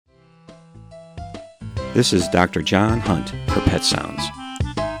This is Dr. John Hunt for Pet Sounds.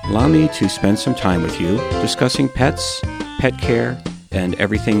 Allow me to spend some time with you discussing pets, pet care, and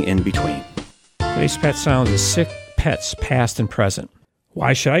everything in between. Today's Pet Sounds is sick pets, past and present.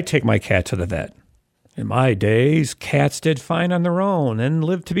 Why should I take my cat to the vet? In my days, cats did fine on their own and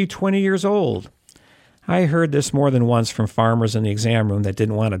lived to be 20 years old. I heard this more than once from farmers in the exam room that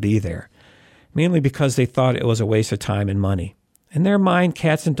didn't want to be there, mainly because they thought it was a waste of time and money. In their mind,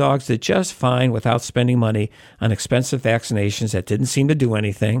 cats and dogs did just fine without spending money on expensive vaccinations that didn't seem to do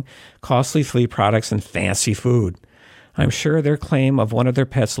anything, costly flea products, and fancy food. I'm sure their claim of one of their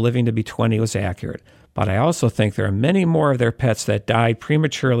pets living to be 20 was accurate, but I also think there are many more of their pets that died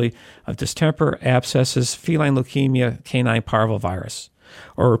prematurely of distemper, abscesses, feline leukemia, canine parvovirus,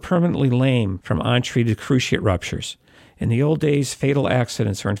 or were permanently lame from untreated cruciate ruptures. In the old days, fatal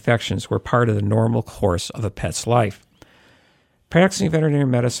accidents or infections were part of the normal course of a pet's life. Practicing veterinary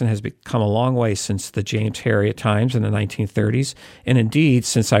medicine has become a long way since the James Herriot times in the 1930s, and indeed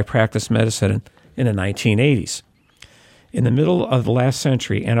since I practiced medicine in the 1980s. In the middle of the last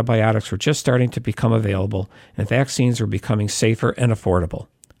century, antibiotics were just starting to become available, and vaccines were becoming safer and affordable.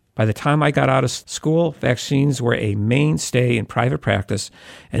 By the time I got out of school, vaccines were a mainstay in private practice,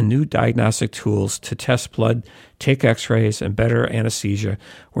 and new diagnostic tools to test blood, take x-rays, and better anesthesia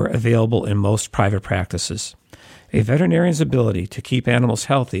were available in most private practices. A veterinarian's ability to keep animals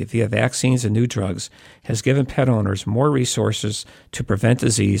healthy via vaccines and new drugs has given pet owners more resources to prevent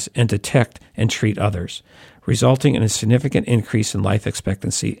disease and detect and treat others, resulting in a significant increase in life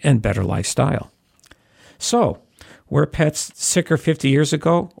expectancy and better lifestyle. So, were pets sicker 50 years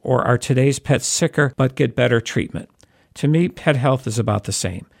ago, or are today's pets sicker but get better treatment? To me, pet health is about the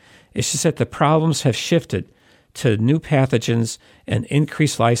same. It's just that the problems have shifted to new pathogens, and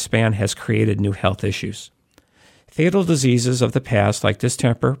increased lifespan has created new health issues. Fatal diseases of the past, like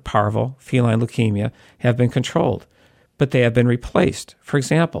distemper, parvo, feline leukemia, have been controlled, but they have been replaced. For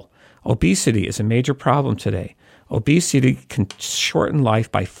example, obesity is a major problem today. Obesity can shorten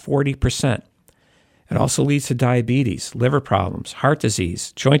life by 40%. It also leads to diabetes, liver problems, heart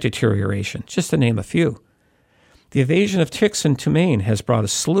disease, joint deterioration, just to name a few. The invasion of ticks into Maine has brought a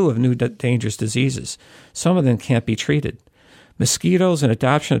slew of new dangerous diseases. Some of them can't be treated. Mosquitoes and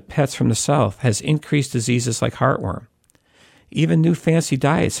adoption of pets from the south has increased diseases like heartworm. Even new fancy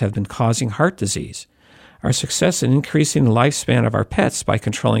diets have been causing heart disease. Our success in increasing the lifespan of our pets by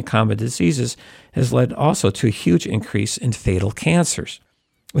controlling common diseases has led also to a huge increase in fatal cancers.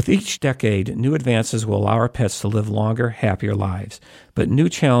 With each decade, new advances will allow our pets to live longer, happier lives, but new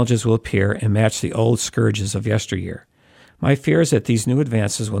challenges will appear and match the old scourges of yesteryear. My fear is that these new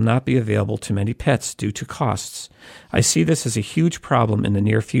advances will not be available to many pets due to costs. I see this as a huge problem in the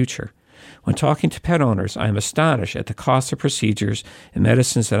near future. When talking to pet owners, I am astonished at the cost of procedures and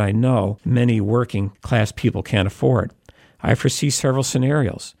medicines that I know many working-class people can't afford. I foresee several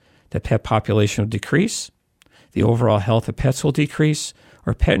scenarios. The pet population will decrease, the overall health of pets will decrease,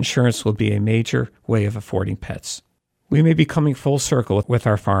 or pet insurance will be a major way of affording pets. We may be coming full circle with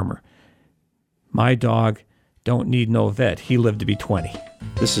our farmer. My dog don't need no vet. He lived to be 20.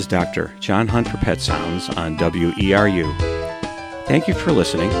 This is Dr. John Hunt for Pet Sounds on WERU. Thank you for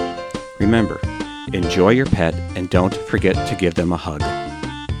listening. Remember, enjoy your pet and don't forget to give them a hug.